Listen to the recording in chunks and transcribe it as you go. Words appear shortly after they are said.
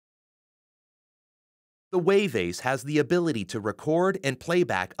The WaveAce has the ability to record and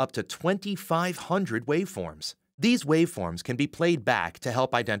playback up to 2,500 waveforms. These waveforms can be played back to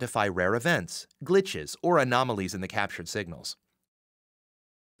help identify rare events, glitches, or anomalies in the captured signals.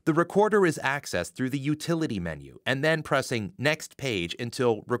 The recorder is accessed through the Utility menu and then pressing Next Page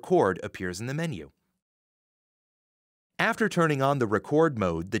until Record appears in the menu. After turning on the record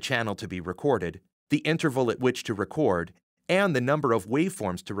mode, the channel to be recorded, the interval at which to record, and the number of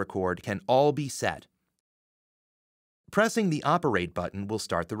waveforms to record can all be set. Pressing the Operate button will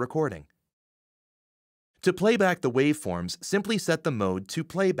start the recording. To play back the waveforms, simply set the mode to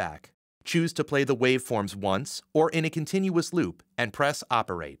Playback. Choose to play the waveforms once or in a continuous loop and press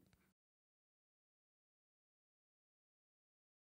Operate.